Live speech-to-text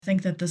I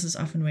think that this is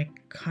often where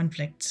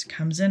conflict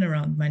comes in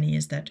around money,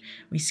 is that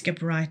we skip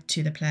right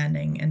to the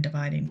planning and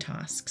dividing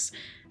tasks.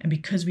 And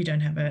because we don't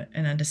have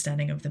an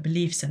understanding of the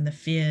beliefs and the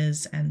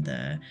fears and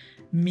the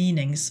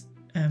meanings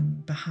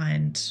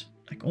behind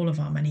like all of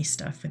our money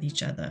stuff with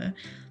each other,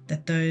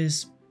 that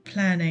those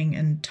planning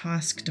and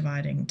task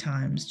dividing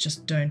times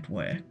just don't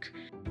work.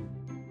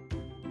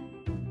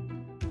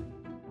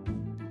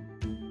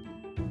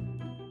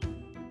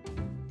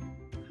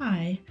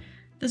 Hi.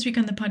 This week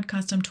on the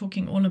podcast, I'm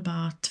talking all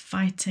about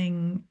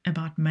fighting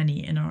about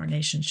money in our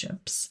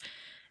relationships.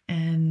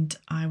 And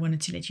I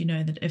wanted to let you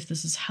know that if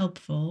this is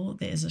helpful,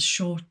 there is a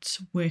short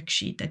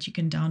worksheet that you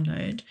can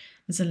download.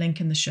 There's a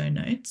link in the show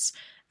notes,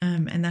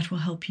 and that will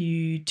help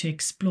you to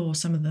explore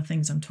some of the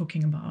things I'm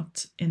talking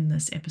about in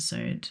this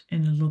episode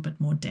in a little bit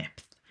more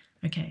depth.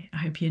 Okay, I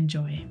hope you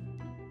enjoy.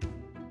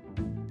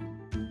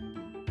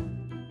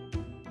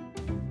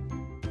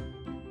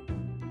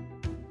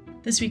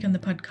 This week on the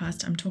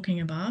podcast, I'm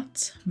talking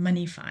about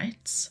money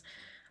fights.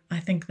 I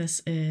think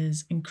this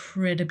is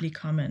incredibly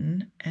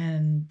common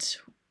and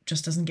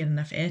just doesn't get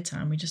enough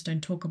airtime. We just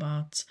don't talk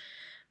about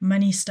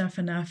money stuff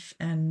enough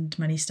and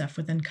money stuff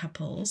within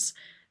couples.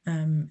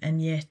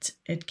 And yet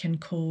it can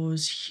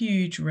cause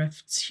huge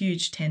rifts,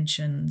 huge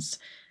tensions,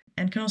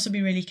 and can also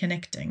be really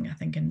connecting, I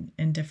think,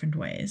 in different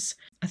ways.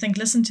 I think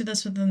listen to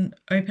this with an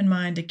open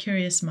mind, a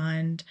curious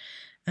mind,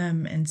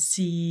 and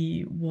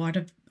see what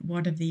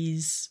of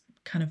these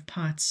kind of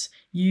parts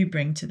you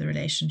bring to the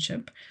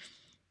relationship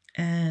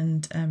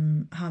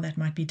and how that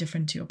might be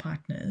different to your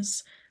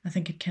partners. I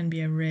think it can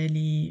be a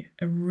really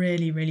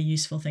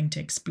useful thing to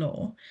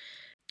explore.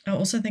 I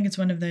also think it's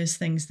one of those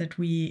things that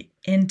we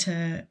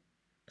enter,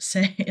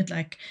 say, at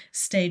like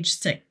stage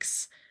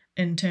 6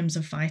 in terms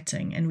of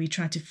fighting, and we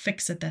try to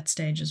fix at that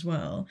stage as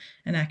well.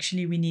 And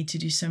actually we need to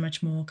do so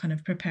much more kind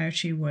of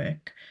preparatory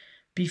work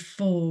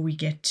before we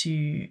get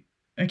to,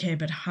 okay,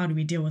 but how do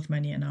we deal with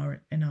money in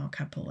our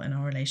couple and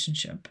our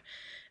relationship?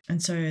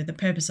 And so the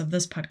purpose of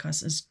this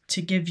podcast is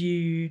to give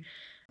you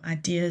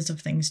ideas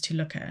of things to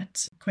look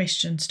at,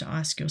 questions to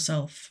ask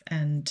yourself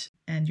and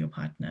your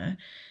partner,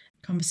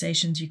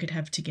 conversations you could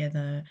have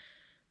together,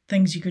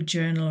 things you could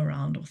journal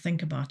around or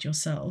think about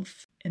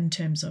yourself in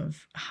terms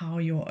of how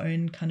your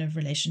own kind of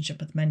relationship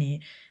with money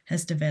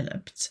has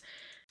developed.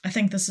 I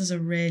think this is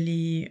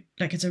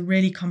it's a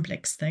really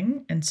complex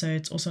thing. And so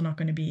it's also not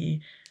going to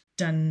be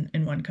done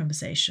in one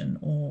conversation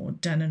or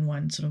done in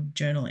one sort of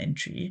journal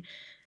entry.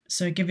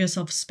 So give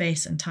yourself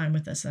space and time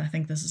with this. And I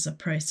think this is a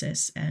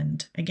process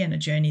and, again, a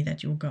journey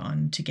that you'll go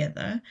on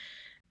together.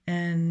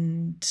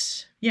 And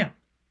yeah,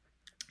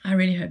 I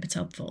really hope it's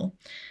helpful.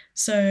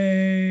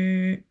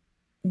 So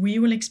we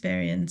will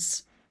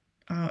experience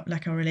our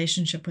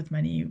relationship with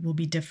money will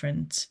be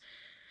different,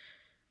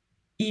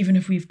 even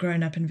if we've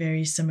grown up in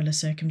very similar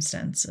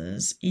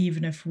circumstances,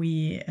 even if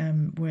we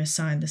were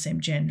assigned the same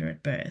gender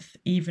at birth,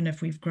 even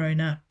if we've grown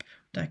up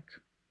like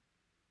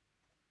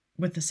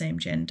with the same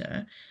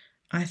gender.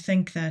 I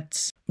think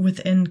that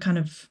within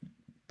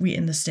we're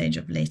in the stage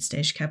of late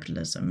stage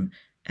capitalism,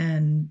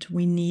 and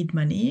we need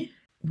money.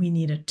 We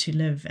need it to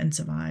live and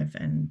survive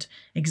and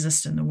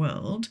exist in the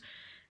world.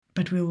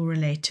 But we will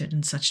relate to it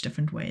in such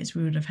different ways.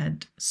 We would have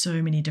had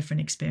so many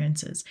different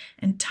experiences,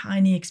 and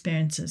tiny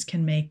experiences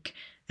can make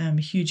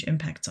huge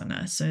impacts on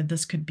us. So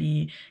this could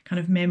be kind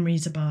of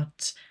memories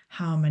about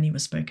how money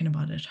was spoken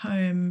about at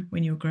home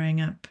when you were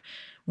growing up,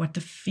 what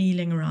the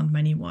feeling around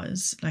money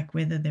was, like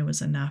whether there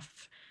was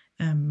enough,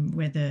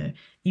 whether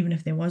even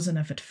if there was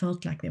enough, it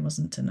felt like there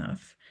wasn't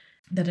enough,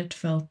 that it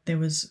felt there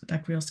was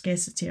like real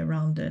scarcity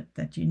around it,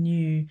 that you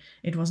knew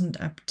it wasn't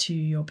up to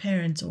your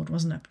parents or it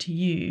wasn't up to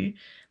you,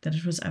 that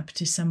it was up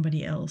to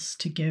somebody else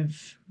to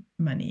give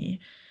money.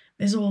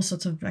 There's all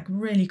sorts of like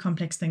really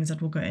complex things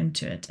that will go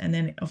into it. And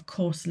then, of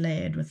course,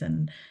 layered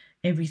within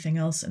everything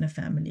else in a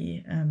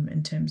family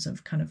in terms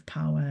of kind of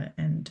power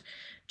and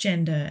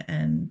gender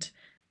and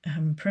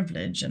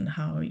privilege and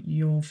how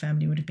your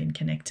family would have been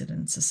connected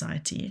in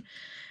society.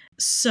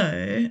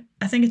 So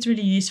I think it's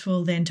really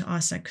useful then to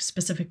ask like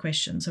specific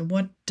questions. So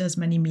what does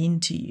money mean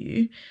to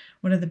you?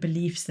 What are the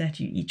beliefs that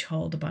you each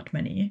hold about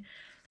money?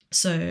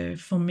 So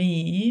for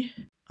me,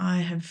 I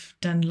have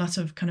done lots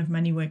of kind of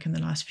money work in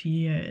the last few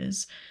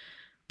years.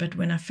 But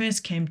when I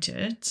first came to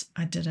it,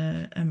 I did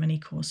a money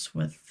course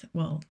with,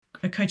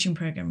 a coaching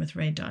program with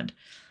Ray Dodd.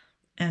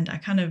 And I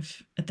kind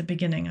of, at the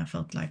beginning, I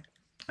felt like,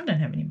 I don't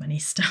have any money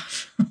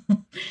stuff.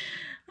 I'm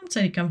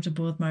totally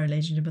comfortable with my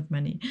relationship with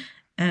money.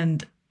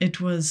 And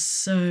it was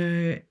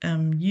so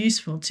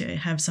useful to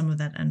have some of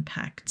that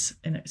unpacked,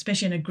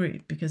 especially in a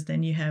group, because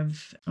then you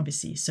have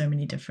obviously so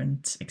many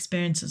different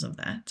experiences of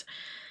that.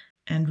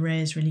 And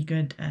Ray is really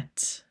good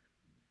at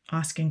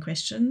asking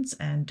questions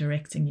and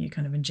directing you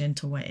kind of in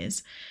gentle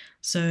ways.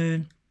 So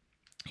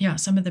yeah,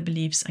 some of the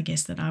beliefs I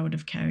guess that I would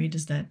have carried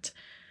is that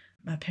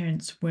my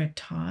parents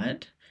worked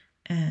hard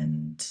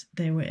and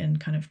they were in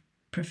kind of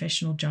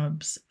professional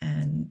jobs,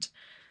 and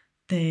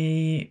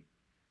they,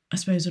 I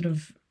suppose, sort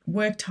of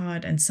worked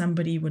hard and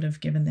somebody would have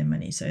given them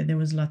money. So there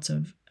was lots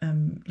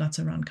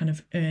around kind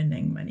of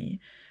earning money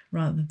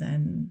rather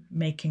than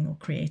making or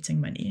creating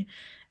money.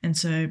 And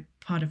so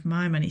part of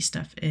my money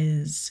stuff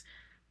is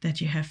that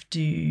you have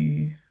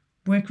to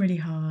work really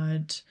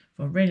hard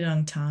for a really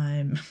long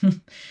time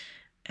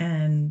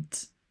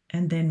and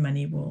then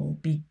money will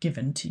be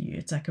given to you.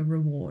 It's like a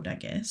reward, I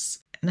guess.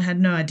 And I had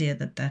no idea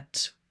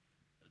that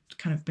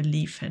kind of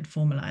belief had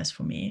formalized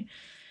for me.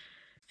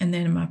 And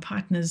then in my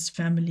partner's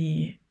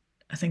family,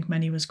 I think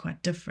money was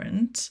quite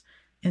different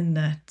in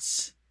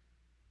that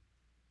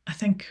I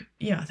think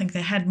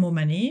they had more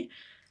money,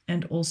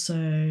 and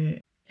also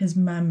his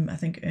mum, I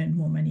think, earned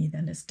more money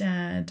than his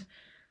dad.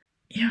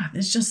 Yeah,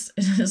 there's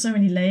so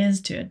many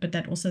layers to it, but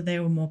that also they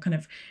were more kind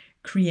of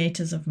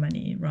creators of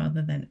money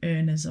rather than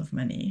earners of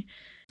money.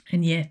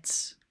 And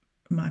yet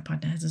my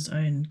partner has his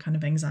own kind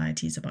of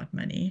anxieties about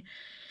money.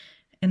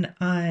 And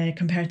I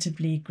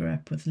comparatively grew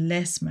up with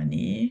less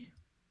money,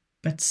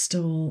 but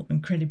still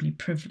incredibly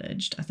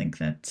privileged. I think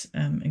that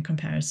in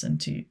comparison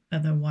to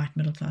other white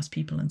middle-class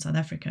people in South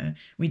Africa,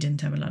 we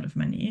didn't have a lot of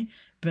money.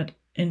 But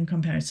in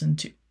comparison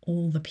to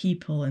all the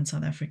people in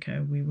South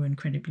Africa, we were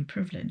incredibly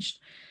privileged.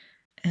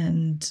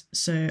 And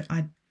so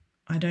I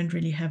don't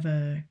really have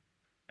a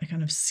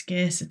kind of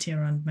scarcity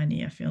around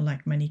money. I feel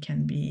like money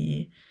can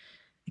be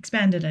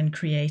expanded and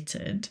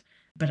created,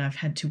 but I've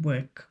had to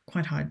work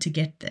quite hard to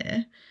get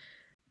there.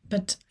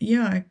 But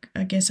yeah,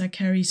 I guess I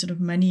carry sort of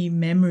money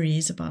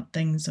memories about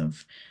things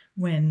of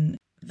when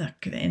the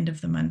end of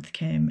the month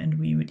came and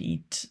we would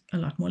eat a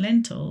lot more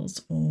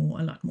lentils or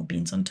a lot more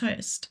beans on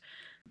toast.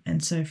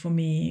 And so for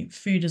me,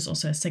 food is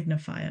also a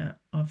signifier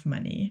of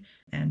money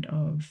and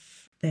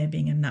of there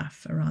being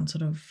enough, around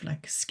sort of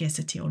like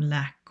scarcity or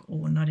lack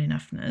or not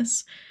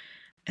enoughness.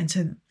 And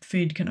so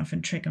food can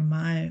often trigger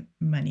my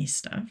money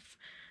stuff.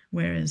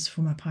 Whereas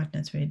for my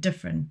partner, it's very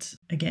different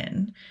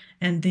again.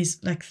 And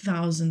there's like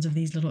thousands of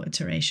these little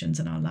iterations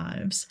in our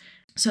lives.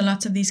 So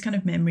lots of these kind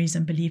of memories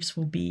and beliefs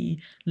will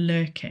be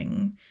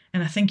lurking.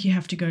 And I think you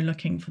have to go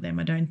looking for them.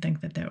 I don't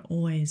think that they're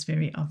always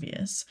very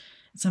obvious.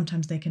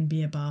 Sometimes they can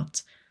be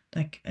about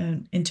like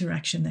an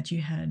interaction that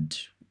you had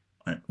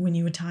when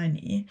you were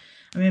tiny.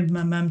 I remember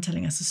my mum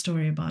telling us a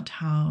story about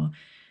how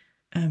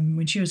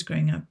when she was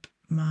growing up,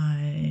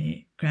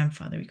 my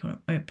grandfather, we call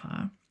him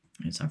Opa,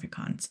 who's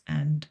Afrikaans,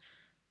 and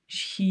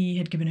he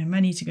had given her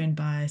money to go and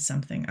buy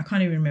something. I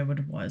can't even remember what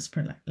it was,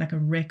 probably like a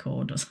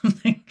record or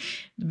something,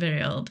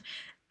 very old.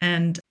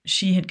 And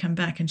she had come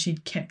back and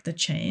she'd kept the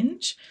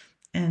change,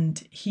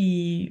 and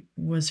he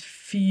was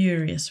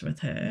furious with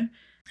her.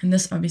 And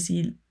this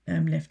obviously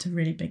left a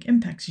really big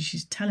impact. So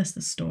she'd tell us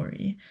the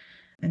story.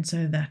 And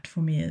so that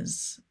for me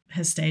has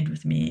stayed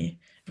with me.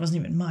 It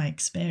wasn't even my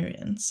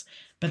experience,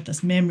 but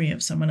this memory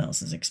of someone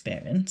else's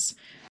experience.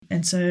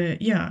 And so,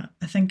 yeah,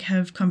 I think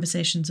have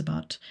conversations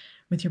about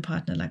with your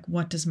partner, like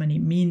what does money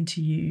mean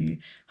to you?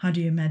 How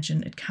do you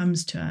imagine it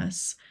comes to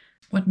us?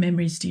 What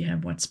memories do you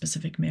have? What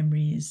specific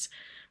memories?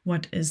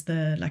 What is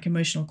the like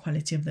emotional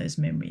quality of those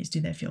memories?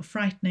 Do they feel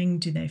frightening?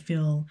 Do they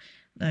feel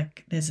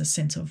like there's a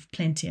sense of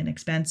plenty and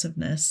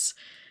expansiveness?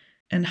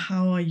 And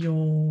how are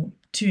your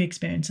two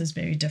experiences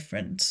very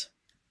different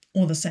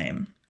or the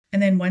same?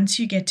 And then once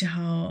you get to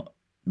how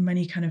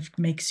money kind of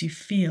makes you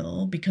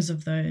feel because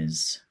of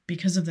those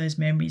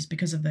memories,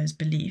 because of those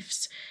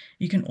beliefs,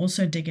 you can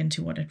also dig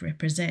into what it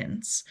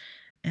represents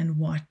and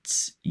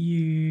what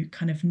you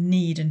kind of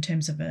need in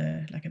terms of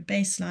a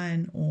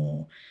baseline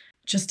or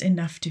just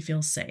enough to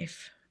feel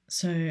safe.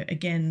 So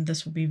again,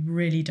 this will be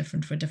really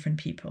different for different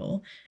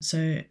people.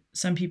 So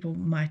some people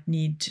might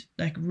need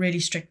like really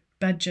strict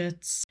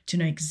budgets to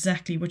know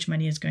exactly which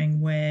money is going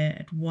where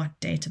at what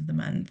date of the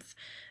month.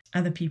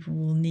 Other people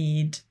will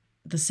need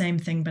the same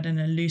thing but in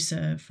a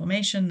looser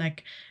formation,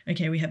 like,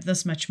 okay, we have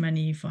this much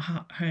money for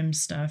home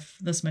stuff,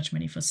 this much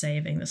money for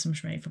saving, this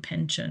much money for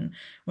pension,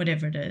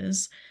 whatever it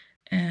is.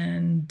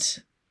 And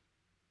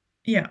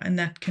yeah, and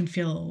that can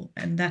feel,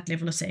 and that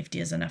level of safety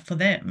is enough for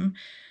them.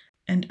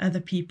 And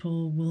other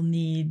people will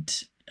need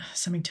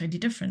something totally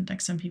different.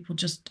 Like some people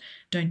just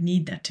don't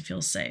need that to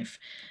feel safe.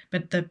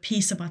 But the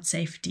piece about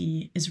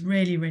safety is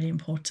really, really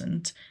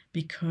important,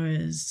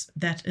 because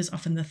that is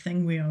often the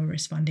thing we are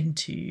responding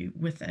to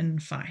within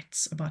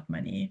fights about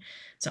money.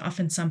 So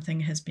often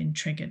something has been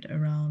triggered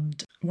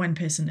around one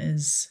person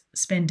is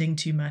spending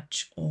too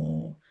much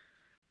or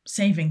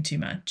saving too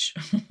much,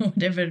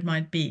 whatever it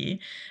might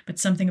be, but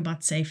something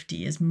about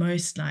safety is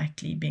most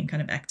likely being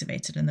kind of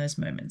activated in those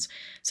moments.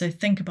 So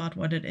think about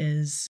what it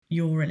is,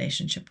 your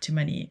relationship to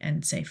money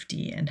and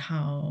safety, and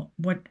how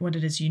what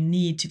it is you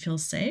need to feel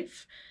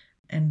safe,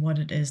 and what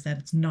it is that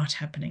it's not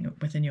happening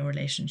within your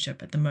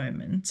relationship at the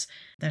moment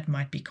that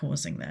might be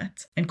causing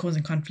that and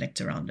causing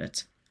conflict around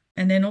it.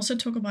 And then also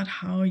talk about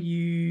how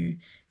you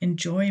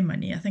enjoy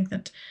money. I think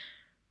that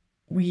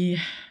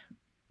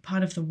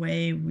part of the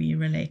way we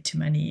relate to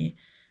money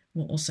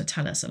will also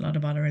tell us a lot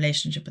about our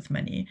relationship with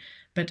money.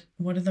 But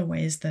what are the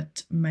ways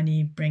that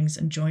money brings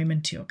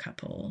enjoyment to your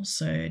couple?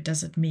 So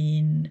does it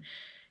mean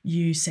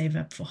you save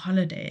up for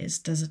holidays?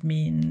 Does it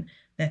mean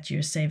that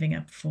you're saving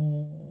up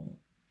for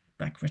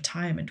like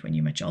retirement when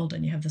you're much older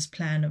and you have this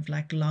plan of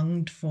like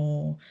longed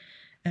for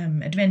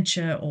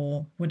adventure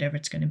or whatever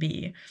it's going to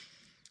be?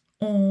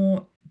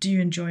 Or do you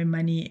enjoy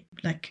money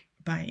like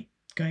by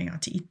going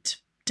out to eat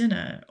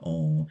dinner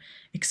or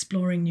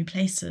exploring new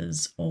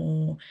places,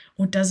 or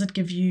does it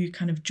give you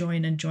kind of joy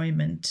and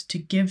enjoyment to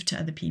give to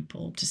other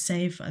people, to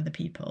save for other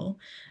people?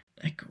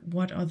 Like,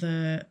 what are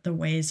the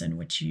ways in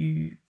which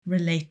you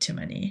relate to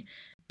money,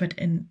 but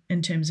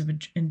in terms of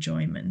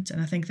enjoyment?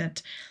 And I think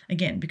that,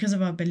 again, because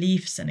of our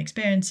beliefs and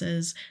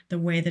experiences, the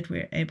way that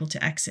we're able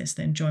to access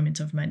the enjoyment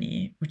of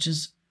money, which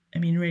is, I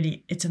mean,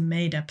 really, it's a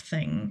made up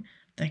thing.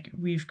 Like,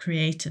 we've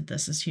created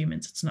this as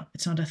humans.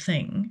 It's not a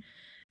thing,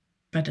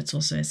 but it's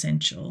also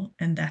essential.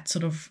 And that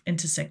sort of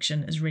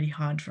intersection is really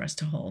hard for us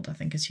to hold, I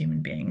think, as human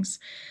beings.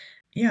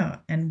 Yeah,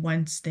 and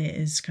once there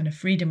is kind of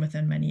freedom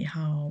within money,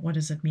 what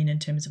does it mean in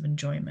terms of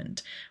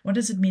enjoyment? What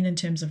does it mean in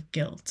terms of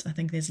guilt? I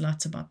think there's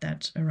lots about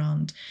that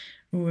around,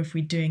 oh, if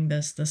we're doing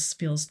this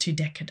feels too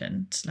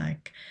decadent,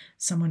 like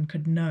someone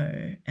could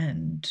know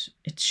and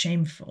it's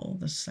shameful.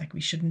 This, like,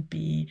 we shouldn't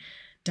be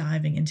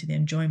diving into the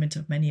enjoyment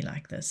of money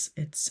like this.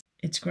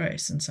 It's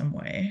gross in some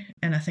way.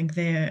 And I think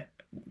there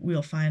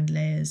we'll find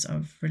layers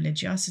of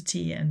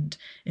religiosity, and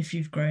if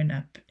you've grown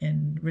up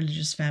in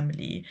religious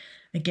family,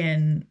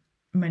 again,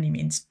 money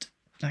means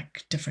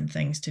like different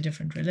things to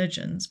different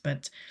religions,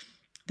 but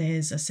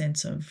there's a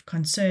sense of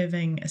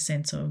conserving, a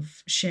sense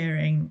of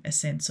sharing, a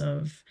sense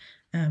of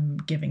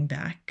giving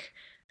back,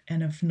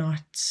 and of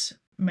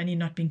money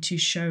not being too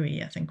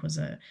showy. I think was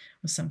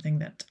something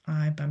that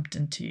I bumped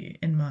into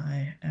in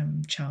my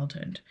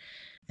childhood,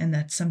 and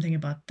that's something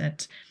about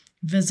that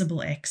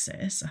visible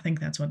excess. I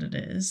think that's what it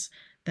is,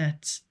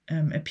 that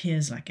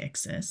appears like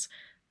excess,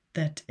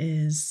 that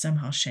is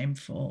somehow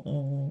shameful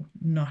or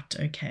not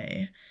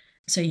okay.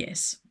 So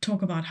yes,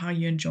 talk about how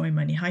you enjoy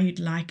money, how you'd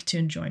like to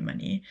enjoy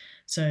money.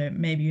 So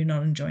maybe you're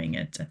not enjoying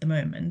it at the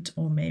moment,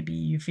 or maybe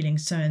you're feeling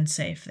so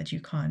unsafe that you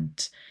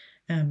can't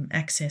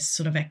access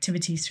sort of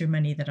activities through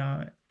money that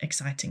are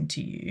exciting to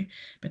you.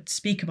 But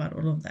speak about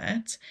all of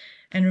that.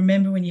 And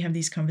remember, when you have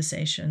these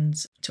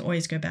conversations, to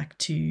always go back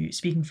to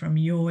speaking from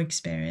your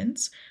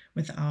experience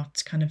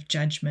without kind of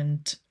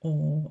judgment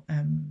or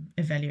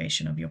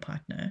evaluation of your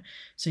partner.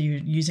 So you're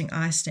using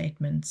I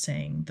statements,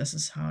 saying, this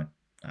is how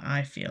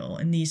I feel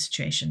in these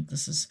situations,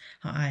 this is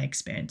how I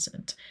experience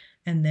it.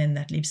 And then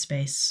that leaves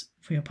space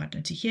for your partner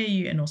to hear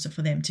you and also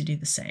for them to do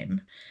the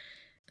same.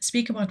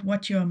 Speak about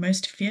what you are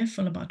most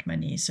fearful about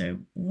money. So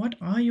what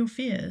are your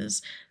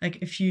fears? Like,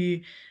 if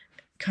you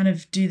kind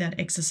of do that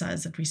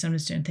exercise that we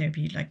sometimes do in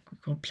therapy, like we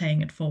call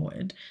playing it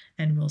forward,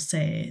 and we'll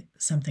say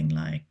something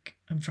like,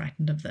 I'm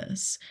frightened of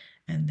this.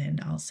 And then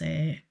I'll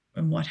say,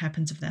 and what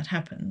happens if that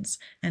happens?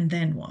 And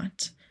then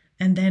what?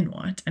 And then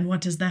what? And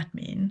what does that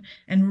mean?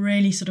 And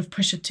really sort of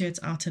push it to its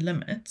outer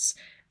limits.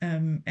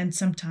 And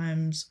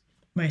sometimes,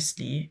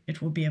 mostly,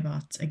 it will be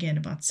about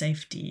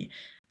safety.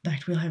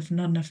 Like, we'll have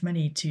not enough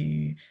money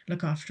to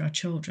look after our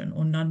children,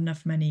 or not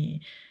enough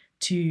money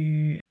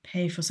to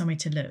pay for somewhere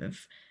to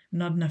live,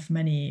 not enough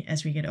money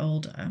as we get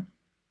older.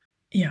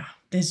 Yeah,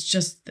 there's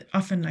just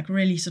often like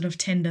really sort of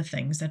tender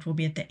things that will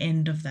be at the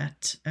end of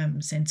that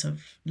sense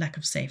of lack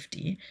of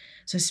safety.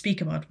 So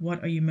speak about,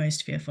 what are you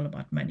most fearful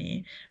about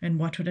money, and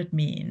what would it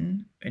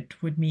mean?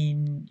 It would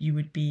mean you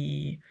would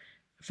be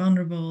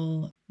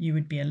vulnerable, you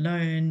would be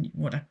alone.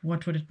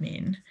 What would it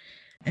mean?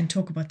 And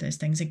talk about those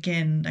things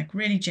again, like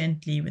really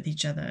gently with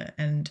each other,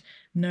 and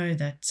know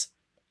that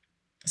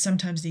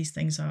sometimes these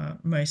things are,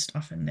 most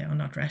often they are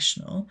not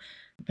rational,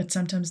 but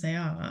sometimes they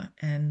are.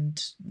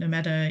 And no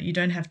matter, you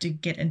don't have to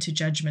get into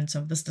judgments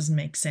of this doesn't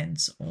make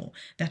sense or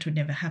that would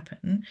never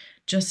happen.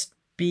 Just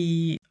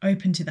be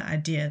open to the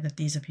idea that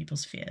these are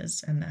people's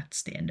fears, and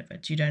that's the end of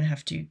it. You don't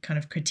have to kind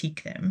of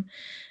critique them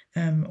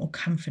or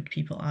comfort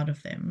people out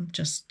of them.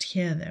 Just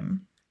hear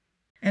them.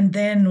 And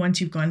then once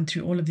you've gone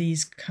through all of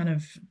these kind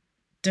of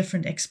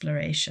different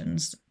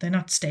explorations, they're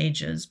not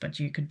stages, but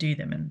you could do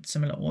them in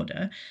similar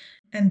order,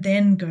 and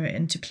then go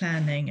into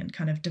planning and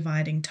kind of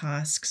dividing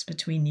tasks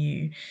between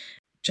you,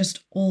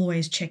 just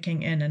always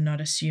checking in and not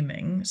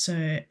assuming.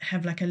 So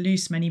have like a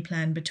loose money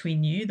plan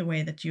between you, the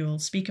way that you'll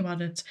speak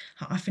about it,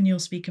 how often you'll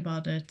speak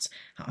about it,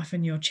 how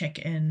often you'll check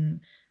in,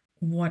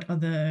 what are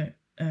the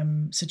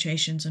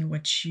situations in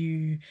which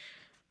you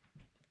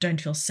don't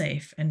feel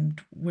safe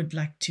and would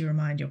like to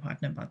remind your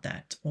partner about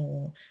that,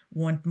 or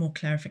want more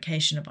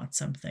clarification about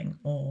something,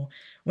 or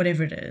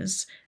whatever it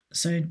is.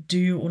 So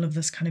do all of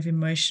this kind of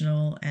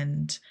emotional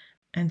and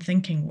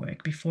thinking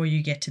work before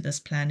you get to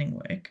this planning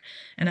work.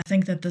 And I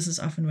think that this is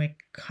often where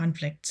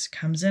conflict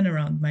comes in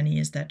around money,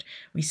 is that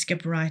we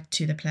skip right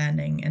to the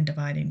planning and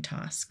dividing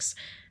tasks.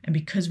 And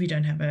because we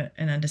don't have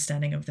an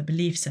understanding of the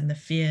beliefs and the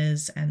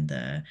fears and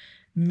the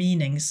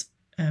meanings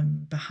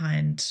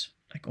behind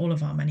like all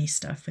of our money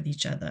stuff with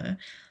each other,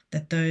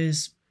 that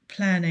those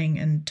planning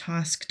and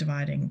task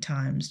dividing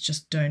times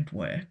just don't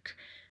work,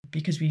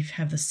 because we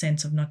have the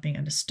sense of not being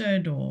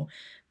understood, or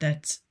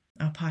that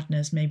our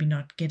partners maybe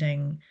not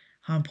getting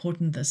how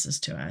important this is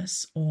to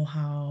us, or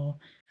how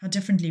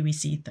differently we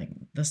see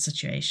the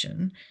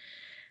situation.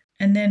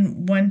 And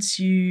then once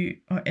you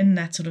are in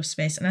that sort of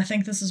space, and I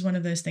think this is one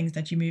of those things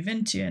that you move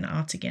into and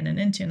out again and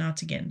into and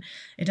out again.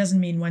 It doesn't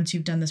mean once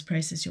you've done this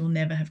process, you'll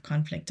never have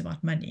conflict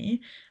about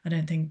money. I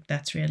don't think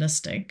that's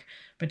realistic,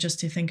 but just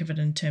to think of it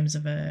in terms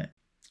of a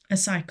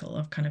cycle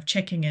of kind of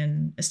checking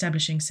in,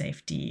 establishing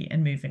safety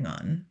and moving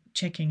on,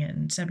 checking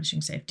in,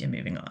 establishing safety and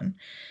moving on.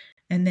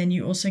 And then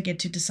you also get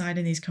to decide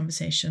in these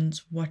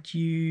conversations what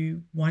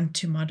you want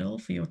to model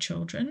for your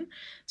children.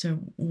 So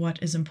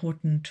what is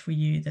important for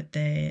you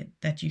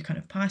that you kind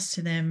of pass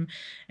to them,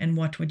 and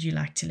what would you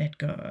like to let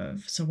go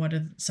of? So what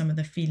are some of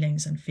the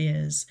feelings and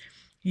fears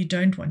you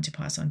don't want to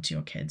pass on to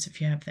your kids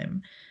if you have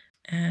them?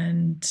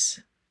 And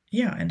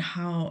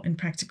how in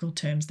practical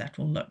terms that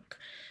will look.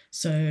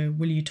 So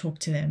will you talk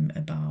to them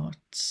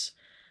about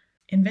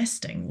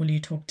investing? Will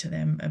you talk to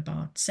them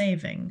about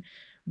saving?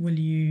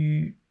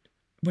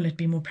 Will it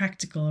be more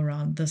practical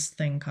around this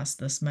thing costs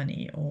this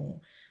money? Or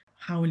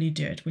how will you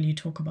do it? Will you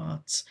talk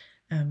about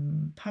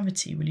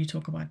poverty? Will you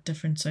talk about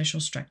different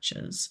social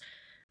structures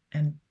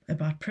and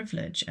about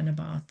privilege and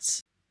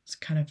about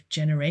kind of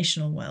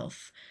generational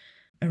wealth,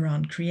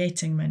 around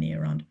creating money,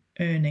 around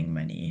earning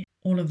money,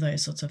 all of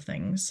those sorts of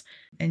things?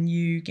 And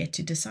you get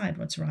to decide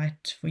what's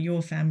right for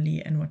your family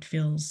and what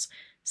feels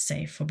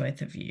safe for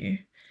both of you.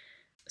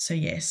 So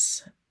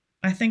yes,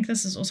 I think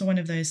this is also one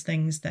of those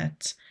things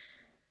that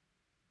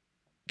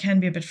can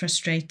be a bit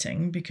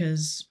frustrating,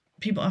 because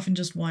people often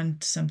just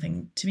want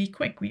something to be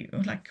quick. We,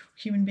 like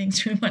human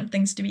beings, we want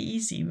things to be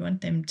easy. We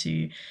want them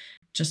to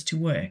just to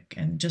work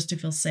and just to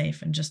feel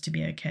safe and just to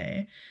be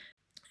okay.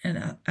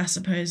 And I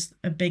suppose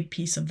a big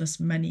piece of this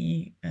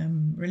money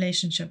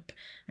relationship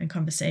and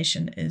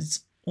conversation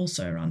is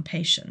also around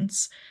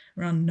patience,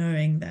 around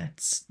knowing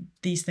that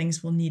these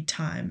things will need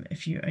time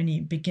if you're only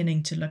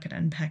beginning to look at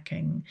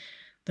unpacking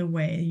the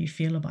way you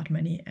feel about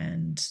money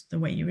and the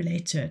way you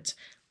relate to it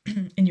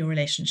in your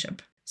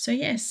relationship. So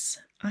yes,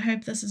 I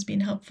hope this has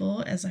been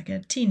helpful as like a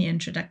teeny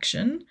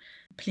introduction.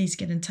 Please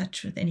get in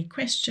touch with any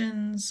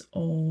questions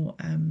or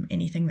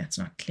anything that's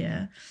not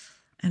clear,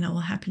 and I will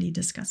happily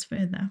discuss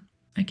further.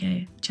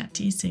 Okay, chat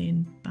to you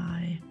soon.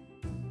 Bye.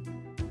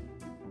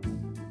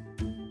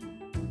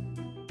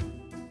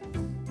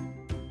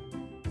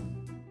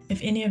 If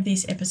any of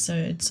these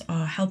episodes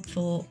are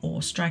helpful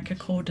or strike a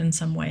chord in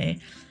some way,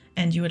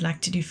 and you would like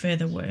to do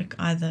further work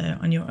either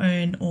on your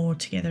own or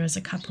together as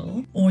a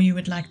couple, or you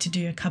would like to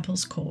do a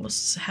couples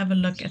course, have a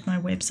look at my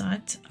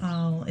website.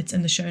 It's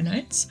in the show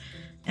notes,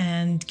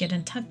 and get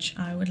in touch.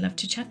 I would love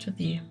to chat with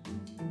you.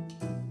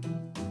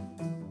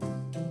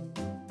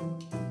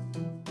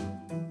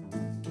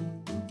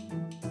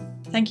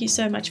 Thank you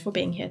so much for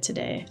being here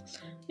today.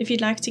 If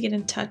you'd like to get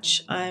in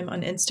touch, I'm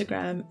on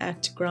Instagram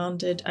at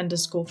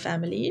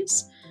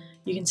grounded_families.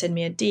 You can send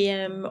me a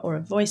DM or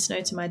a voice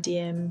note in my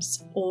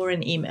DMs or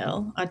an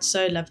email. I'd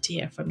so love to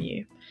hear from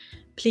you.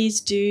 Please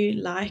do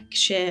like,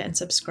 share, and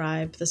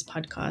subscribe this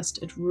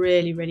podcast. It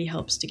really, really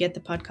helps to get the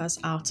podcast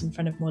out in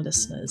front of more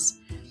listeners.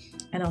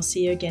 And I'll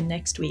see you again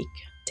next week.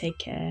 Take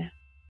care.